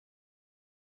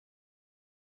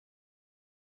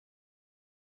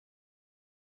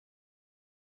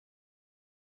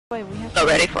Wait, we have So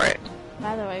ready for it.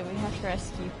 By the way, we have to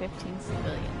rescue 15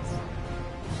 civilians.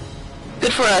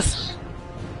 Good for us.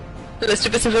 The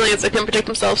stupid civilians that can protect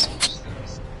themselves.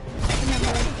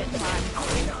 Remember, get mine.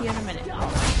 See you in a minute.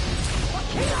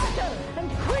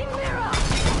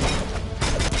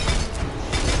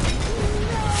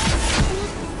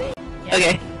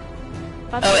 Okay.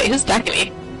 Oh wait, who's attacking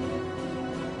me?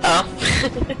 Oh.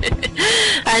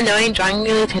 I know I'm drawing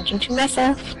your attention to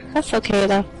myself. That's okay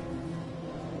though.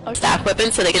 Okay. Staff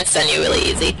weapons so they can stun you really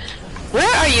easy.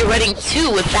 Where are you running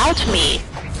to without me?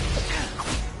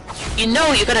 You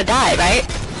know you're gonna die, right?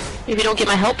 If you don't get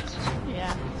my help?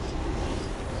 Yeah.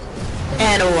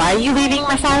 And why are you leaving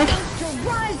my side? I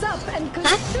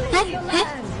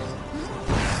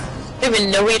don't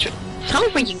even know where you're... Tell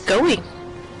me where you're going.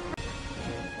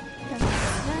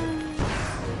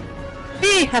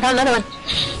 Hey, I found another one.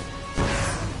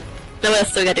 Now what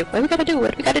else do we gotta do? What do we gotta do?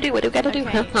 What do we gotta do? What do we gotta do?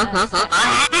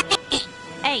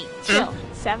 Hey, chill.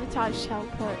 Sabotage,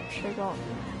 teleport, trigger,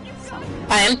 something.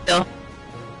 I am still.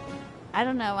 I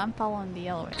don't know, I'm following the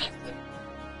yellow.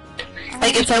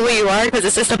 I can tell where you are because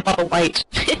it's just a ball of white.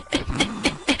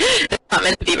 It's not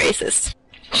meant to be racist.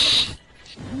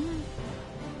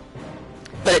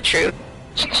 But it's true.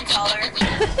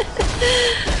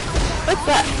 What's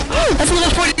that? Oh, that's level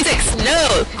 46!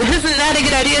 No! This is not a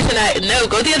good idea tonight. No,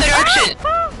 go the other direction!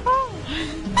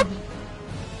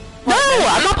 No!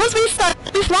 I'm not supposed to be stuck!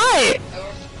 Let me fly!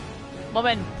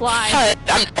 Woman, fly!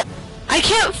 I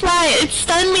can't fly! It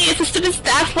stunned me! It's a stupid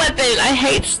staff weapon! I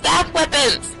hate staff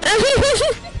weapons!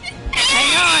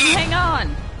 Hang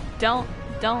on! Don't.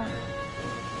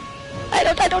 I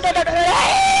don't.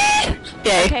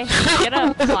 Yay. Okay, get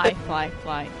up, fly.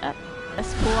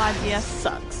 This cool idea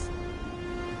sucks.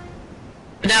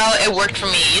 No, it worked for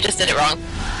me. You just did it wrong.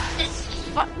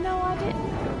 What? No, I didn't.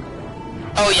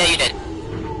 Oh yeah, you did.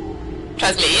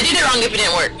 Trust me, you did it wrong if it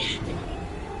didn't work.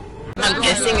 I'm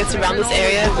guessing it's around this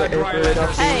area.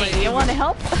 Hey, you want to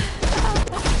help?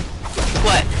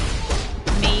 What?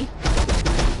 Me.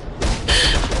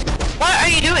 What are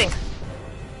you doing?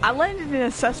 I landed in a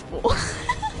cesspool.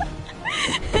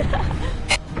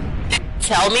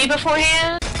 Tell me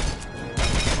beforehand.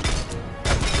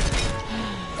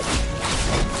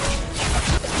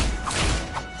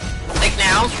 Like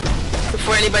now?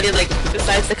 Before anybody like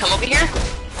decides to come over here?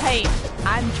 Hey,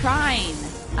 I'm trying.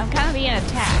 I'm kind of being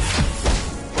attacked.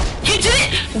 You did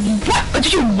it! What?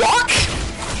 Did you walk?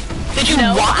 Did you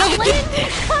walk over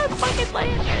I fucking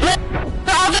landed.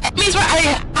 All that means I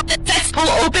had the cesspool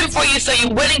open for you so you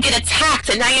wouldn't get attacked,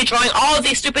 and now you're drawing all of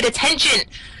these stupid attention.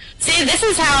 See, this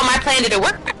is how my plan didn't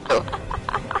work.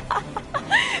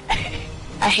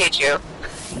 I hate you.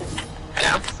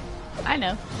 I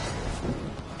know.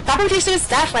 Stop producing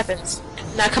staff weapons.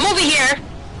 Now come over here.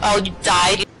 Oh, you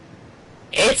died.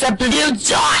 It's a blue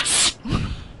dot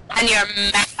on your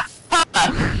map.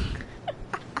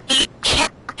 You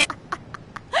can't.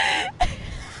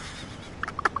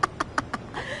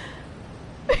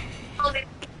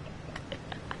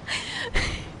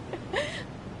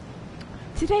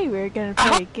 Today we're gonna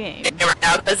play a game.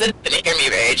 Now, because it didn't hear me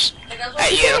rage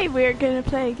at you. Today we're gonna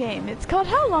play a game. It's called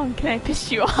How Long Can I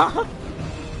Piss You Off?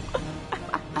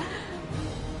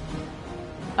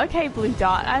 Okay, Blue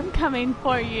Dot, I'm coming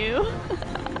for you.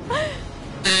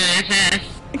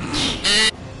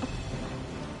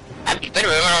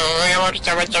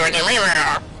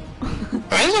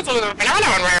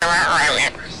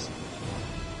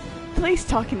 Please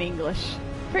talk in English.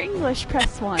 For English,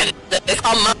 press 1. It's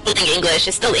called mumbling English.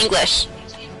 It's still English.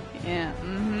 Yeah,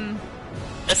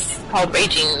 It's called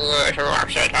raging.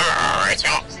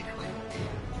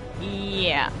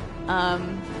 Yeah.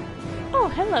 Oh,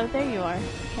 hello, there you are.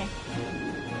 Okay.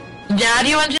 Now, do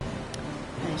you want to...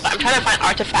 I'm trying to find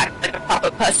artifact like a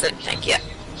proper person. Thank you.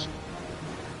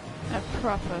 A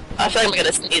proper... I feel like I'm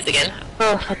gonna sneeze again.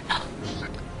 Oh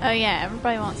yeah,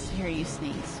 everybody wants to hear you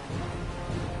sneeze.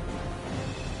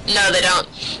 no, they don't.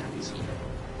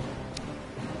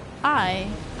 I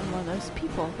am one of those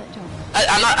people that don't.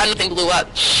 I don't think blew up.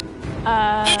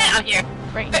 Yeah, I'm here.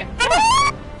 Right here.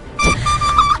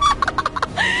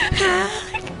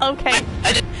 Okay.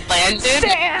 I just landed,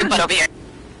 Stand. but over here.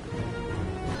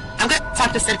 I'm gonna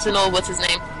talk to Sentinel, what's his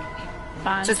name?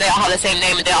 Fine. Since they all have the same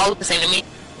name and they all look the same to me.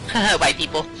 White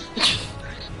people.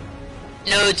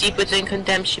 No deep within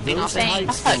condemned shipping office.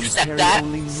 I'll accept that.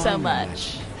 So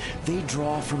much. They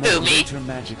draw from Who, a me? greater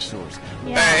magic source.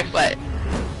 Yeah. Or what?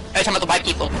 Are you talking about the white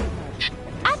people?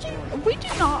 We do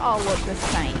not all look the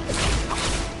same.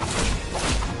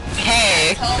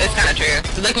 Hey, that's kind of true.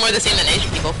 They look more the same than Asian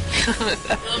people.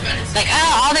 Like,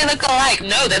 oh, all they look alike.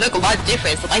 No, they look a lot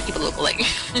different. The white people look alike.